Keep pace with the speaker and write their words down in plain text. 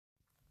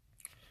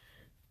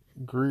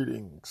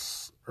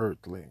Greetings,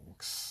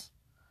 Earthlings.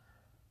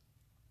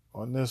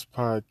 On this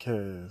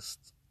podcast,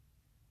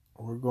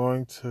 we're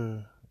going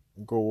to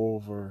go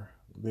over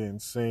the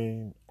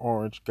insane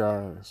orange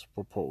guy's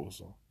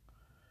proposal.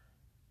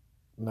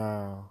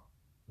 Now,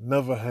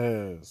 never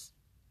has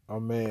a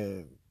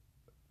man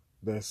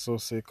that's so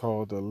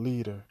called a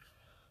leader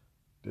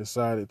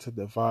decided to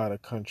divide a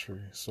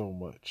country so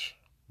much.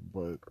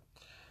 But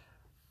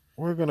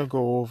we're going to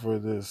go over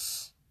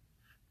this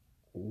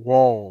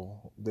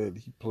wall that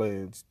he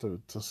plans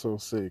to so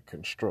say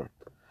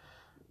construct.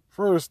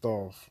 First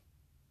off,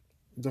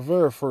 the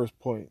very first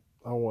point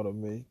I want to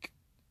make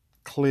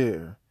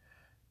clear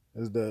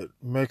is that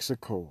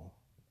Mexico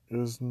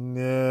is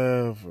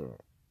never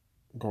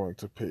going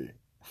to pay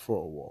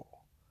for a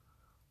wall.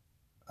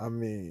 I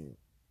mean,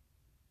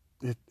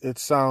 it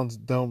sounds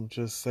dumb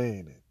just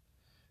saying it.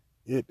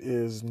 It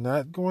is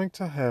not going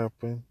to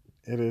happen.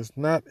 It is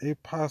not a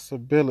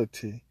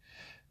possibility.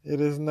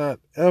 It is not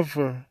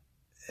ever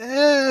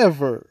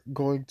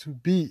going to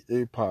be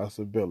a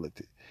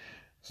possibility.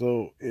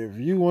 So if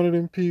you one of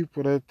them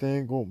people that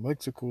think, oh,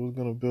 Mexico is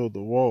gonna build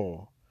a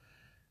wall,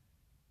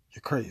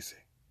 you're crazy.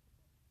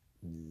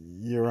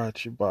 You're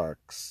out your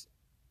box,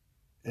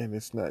 and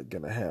it's not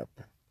gonna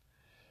happen.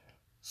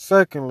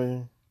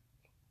 Secondly,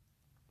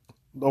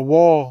 the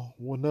wall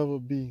will never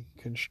be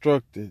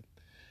constructed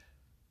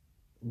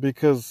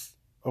because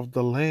of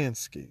the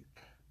landscape.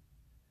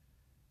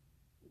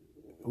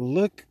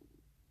 Look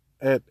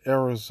at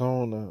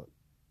Arizona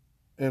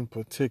in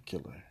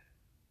particular.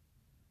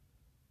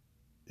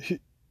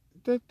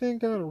 That thing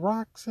got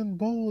rocks and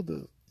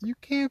boulders. You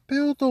can't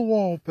build a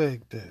wall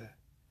back there.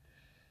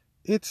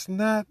 It's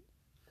not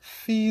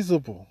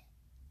feasible.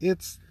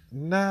 It's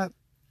not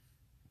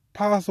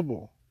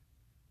possible.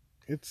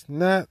 It's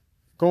not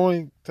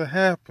going to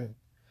happen.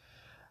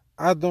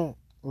 I don't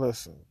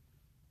listen.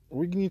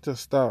 We need to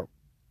stop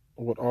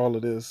with all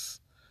of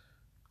this.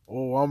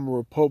 Oh, I'm a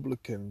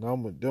Republican.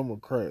 I'm a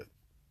Democrat.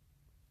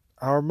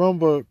 I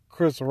remember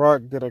Chris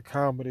Rock did a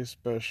comedy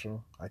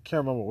special. I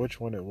can't remember which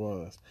one it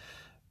was.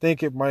 I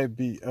think it might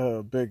be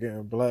Bigger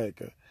and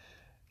Blacker.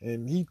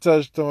 And he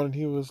touched on it.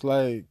 He was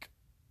like,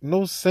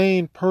 no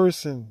sane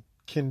person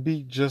can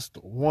be just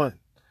one.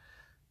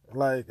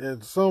 Like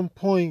at some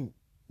point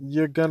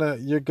you're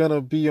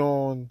gonna be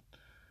on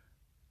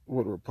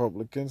what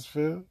Republicans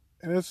feel,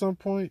 and at some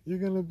point you're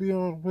gonna be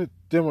on what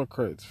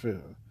Democrats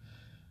feel.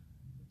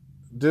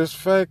 This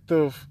fact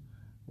of,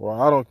 well,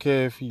 I don't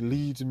care if he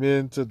leads me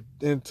into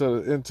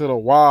the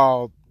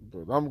wild,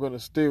 but I'm gonna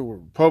stay with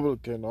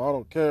Republican. Or I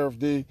don't care if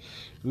they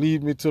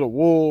lead me to the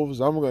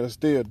wolves. I'm gonna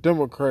stay a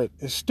Democrat.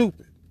 It's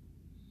stupid.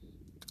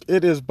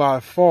 It is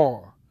by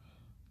far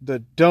the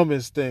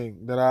dumbest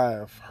thing that I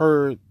have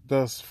heard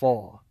thus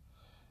far.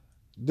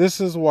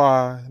 This is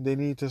why they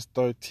need to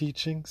start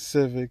teaching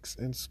civics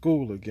in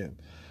school again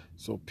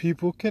so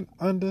people can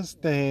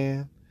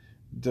understand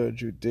the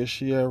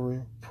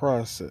judiciary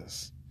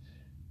process.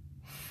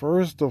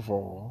 First of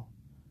all,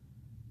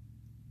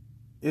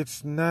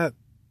 it's not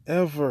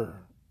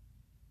ever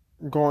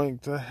going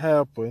to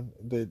happen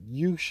that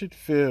you should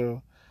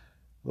feel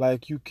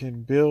like you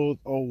can build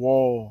a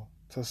wall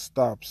to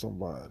stop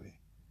somebody,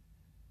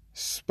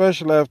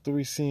 especially after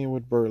we seen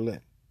with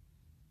Berlin.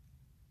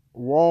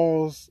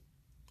 Walls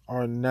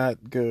are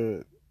not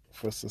good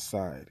for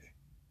society.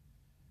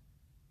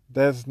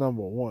 That's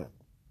number one.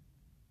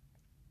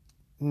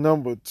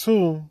 Number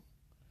two,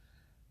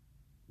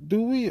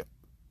 do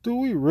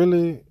we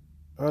really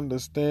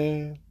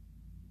understand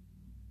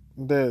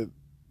that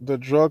the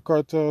drug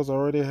cartels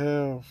already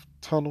have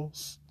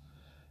tunnels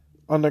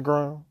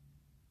underground,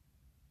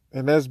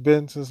 and that's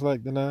been since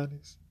like the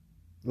 90s?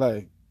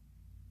 Like,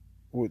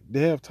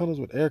 they have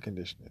tunnels with air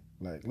conditioning.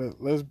 Like,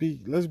 let's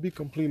be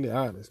completely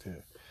honest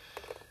here.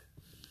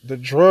 The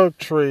drug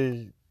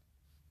trade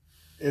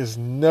is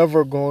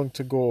never going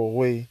to go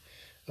away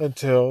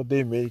until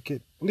they make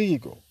it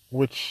legal,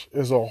 which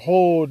is a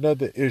whole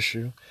nother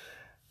issue.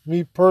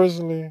 Me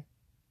personally,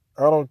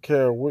 I don't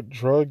care what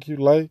drug you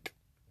like.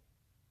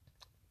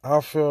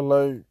 I feel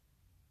like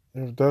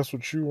if that's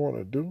what you want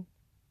to do,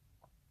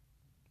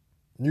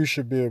 you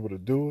should be able to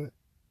do it.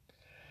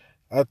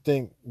 I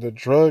think the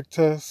drug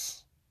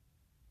test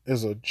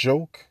is a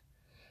joke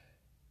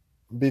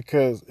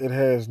because it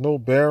has no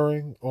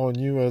bearing on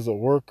you as a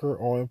worker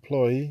or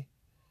employee.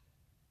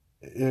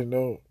 You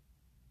know,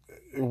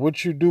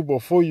 what you do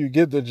before you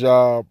get the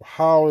job,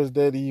 how is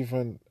that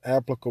even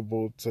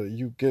applicable to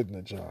you getting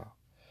the job?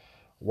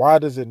 Why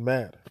does it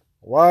matter?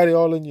 Why are they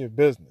all in your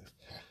business?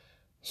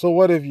 So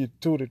what if you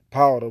tooted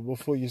powder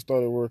before you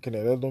started working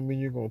there? That don't mean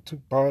you're going to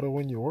toot powder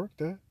when you work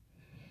there.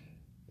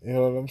 You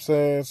know what I'm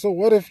saying? So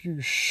what if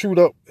you shoot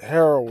up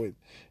heroin?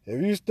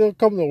 If you still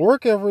come to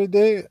work every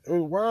day,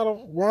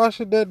 why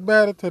should that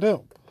matter to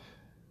them?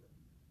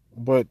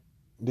 But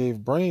they've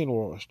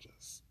brainwashed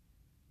us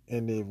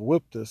and they've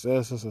whipped us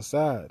as a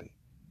society.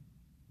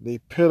 They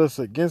pit us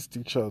against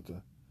each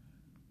other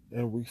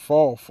and we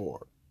fall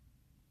for it.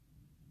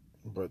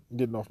 But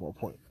getting off my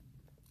point.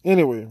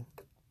 Anyway,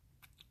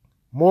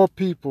 More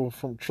people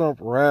from Trump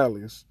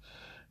rallies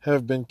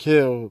have been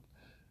killed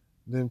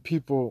than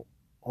people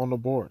on the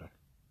border.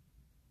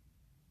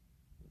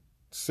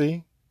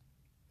 See?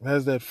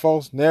 That's that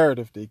false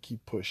narrative they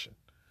keep pushing.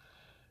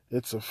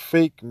 It's a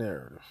fake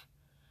narrative.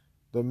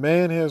 The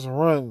man has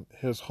run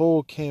his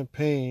whole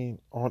campaign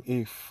on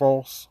a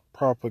false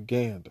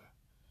propaganda.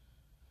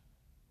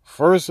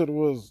 First it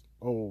was,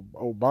 oh,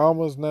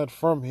 Obama's not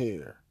from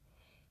here.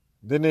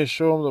 Then they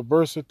show him the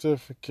birth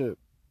certificate.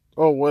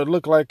 Oh, well, it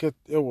looked like it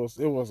was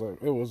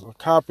a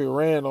copy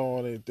ran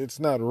on it. It's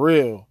not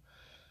real.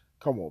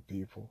 Come on,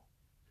 people.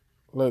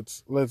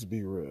 Let's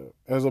be real.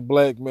 As a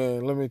black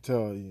man, let me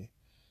tell you,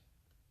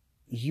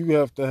 you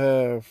have to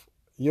have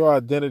your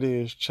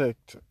identity is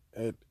checked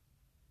at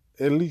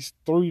least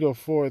 3 to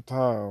 4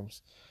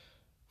 times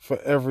for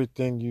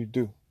everything you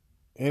do.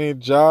 Any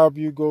job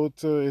you go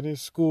to, any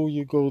school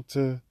you go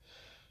to,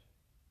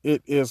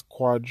 it is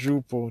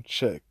quadruple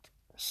checked.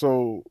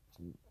 So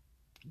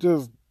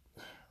just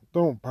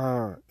don't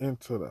buy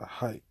into the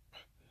hype.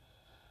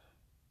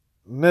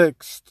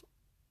 Next,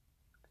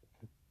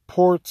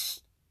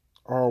 ports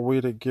are a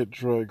way to get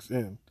drugs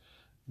in.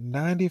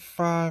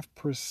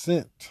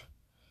 95%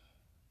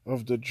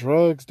 of the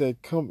drugs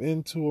that come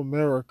into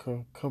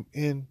America come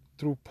in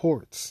through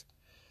ports.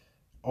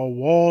 A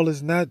wall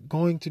is not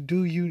going to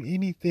do you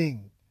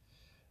anything.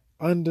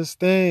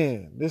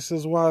 Understand, this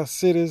is why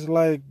cities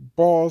like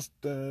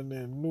Boston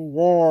and New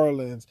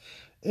Orleans,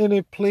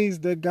 any place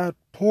that got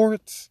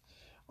ports,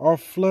 are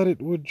flooded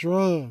with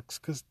drugs,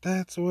 because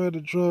that's where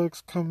the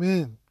drugs come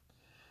in.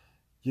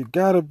 You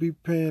gotta be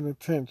paying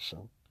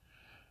attention.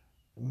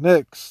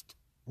 Next,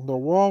 the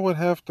wall would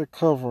have to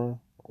cover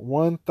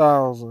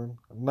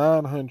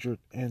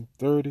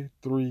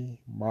 1,933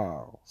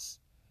 miles.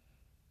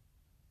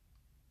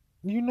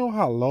 You know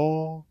how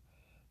long?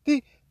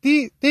 They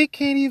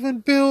can't even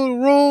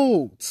build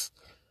roads.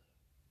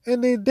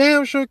 And they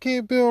damn sure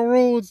can't build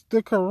roads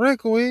the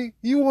correct way.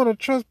 You want to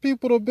trust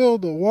people to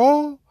build a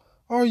wall?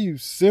 Are you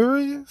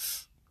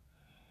serious?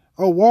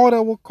 A wall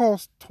that will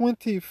cost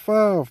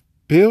 $25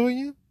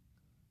 billion?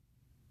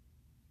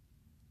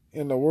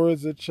 In the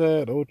words of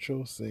Chad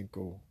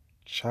Ochocinco,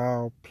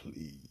 child,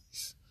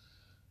 please.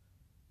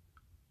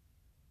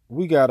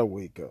 We gotta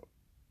wake up.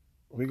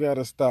 We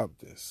gotta stop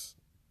this.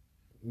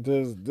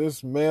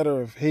 This matter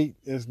of hate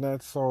is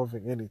not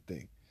solving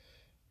anything.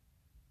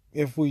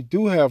 If we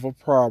do have a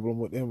problem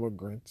with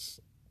immigrants,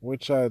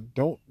 which I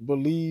don't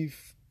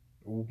believe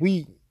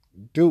we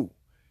do,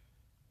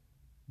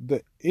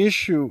 the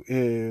issue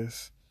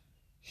is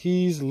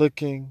he's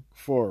looking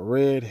for a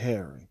red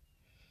herring.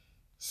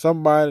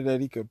 Somebody that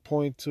he could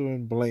point to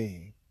and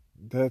blame.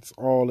 That's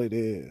all it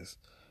is.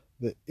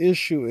 The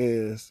issue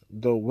is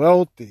the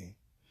wealthy,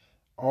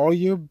 all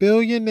your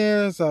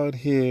billionaires out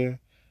here,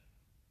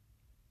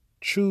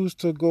 choose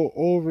to go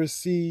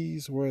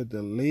overseas where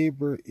the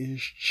labor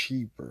is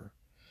cheaper.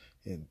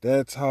 And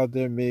that's how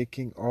they're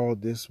making all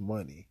this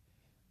money.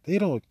 They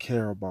don't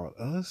care about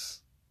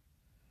us.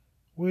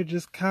 We're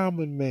just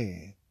common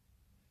man.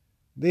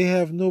 They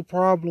have no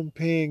problem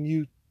paying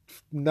you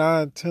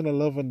 $9, $10,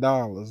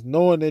 $11,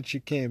 knowing that you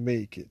can't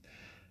make it.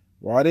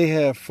 While they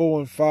have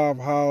 4 and 5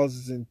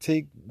 houses and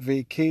take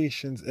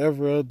vacations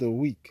every other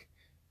week.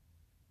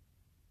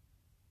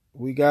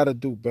 We gotta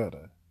do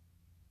better.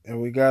 And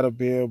we gotta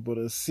be able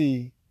to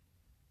see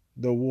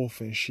the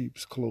wolf in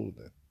sheep's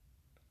clothing.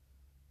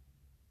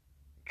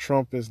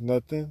 Trump is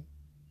nothing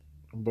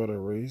but a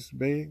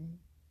race-baiting,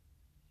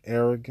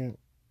 arrogant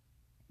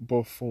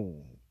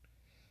buffoon.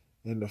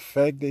 And the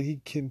fact that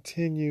he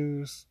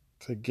continues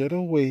to get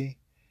away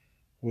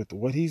with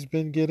what he's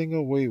been getting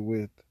away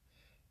with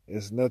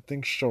is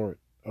nothing short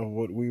of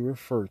what we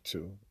refer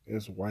to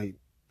as white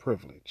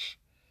privilege.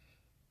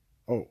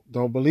 Oh,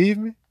 don't believe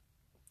me?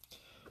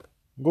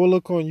 Go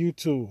look on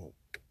YouTube.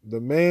 The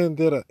man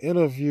did an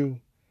interview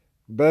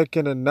back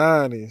in the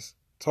 90s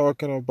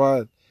talking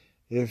about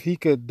if he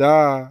could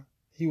die,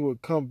 he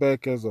would come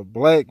back as a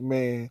black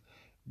man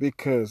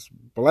because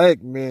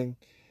black men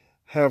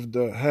have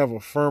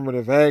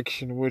affirmative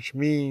action, which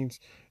means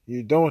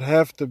you don't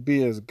have to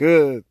be as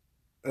good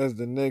as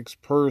the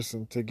next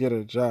person to get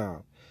a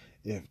job.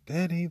 If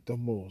that ain't the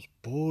most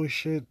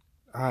bullshit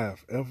I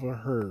have ever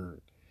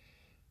heard,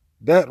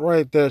 that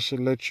right there should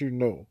let you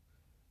know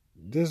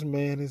this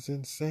man is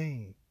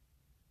insane.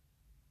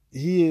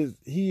 He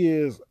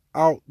is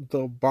out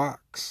the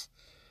box.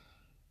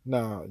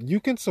 Now, you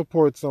can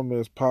support some of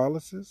his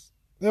policies.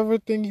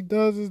 Everything he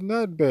does is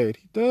not bad.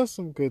 He does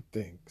some good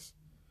things.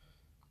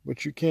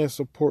 But you can't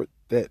support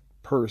that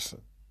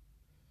person.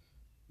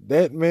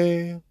 That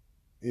man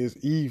is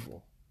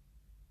evil.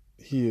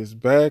 He is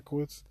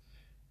backwards,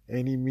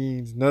 and he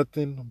means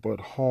nothing but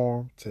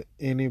harm to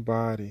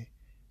anybody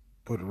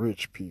but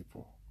rich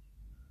people.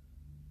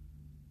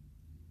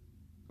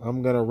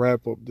 I'm going to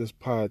wrap up this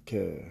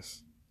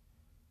podcast,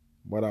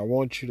 but I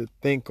want you to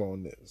think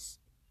on this.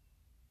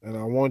 And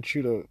I want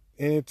you to,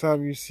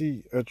 anytime you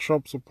see a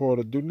Trump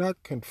supporter, do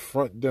not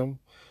confront them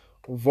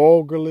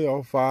vulgarly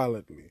or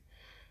violently.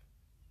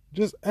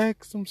 Just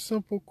ask some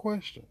simple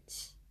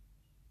questions.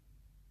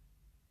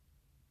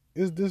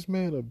 Is this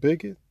man a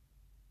bigot?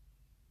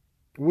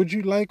 Would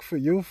you like for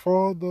your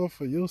father or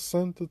for your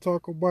son to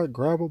talk about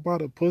grab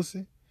about a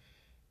pussy?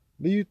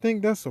 Do you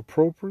think that's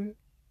appropriate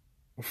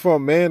for a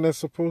man that's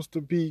supposed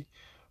to be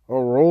a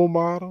role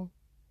model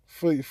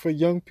for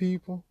young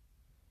people?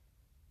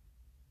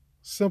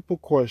 Simple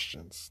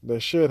questions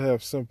that should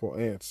have simple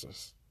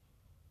answers.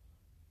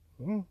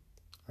 Hmm,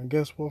 I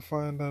guess we'll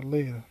find out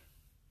later.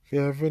 If you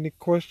have any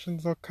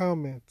questions or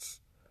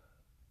comments,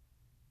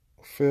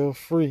 feel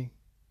free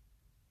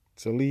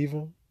to leave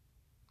them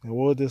and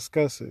we'll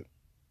discuss it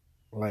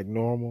like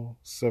normal,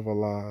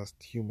 civilized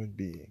human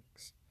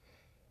beings.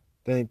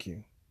 Thank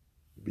you.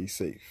 Be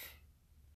safe.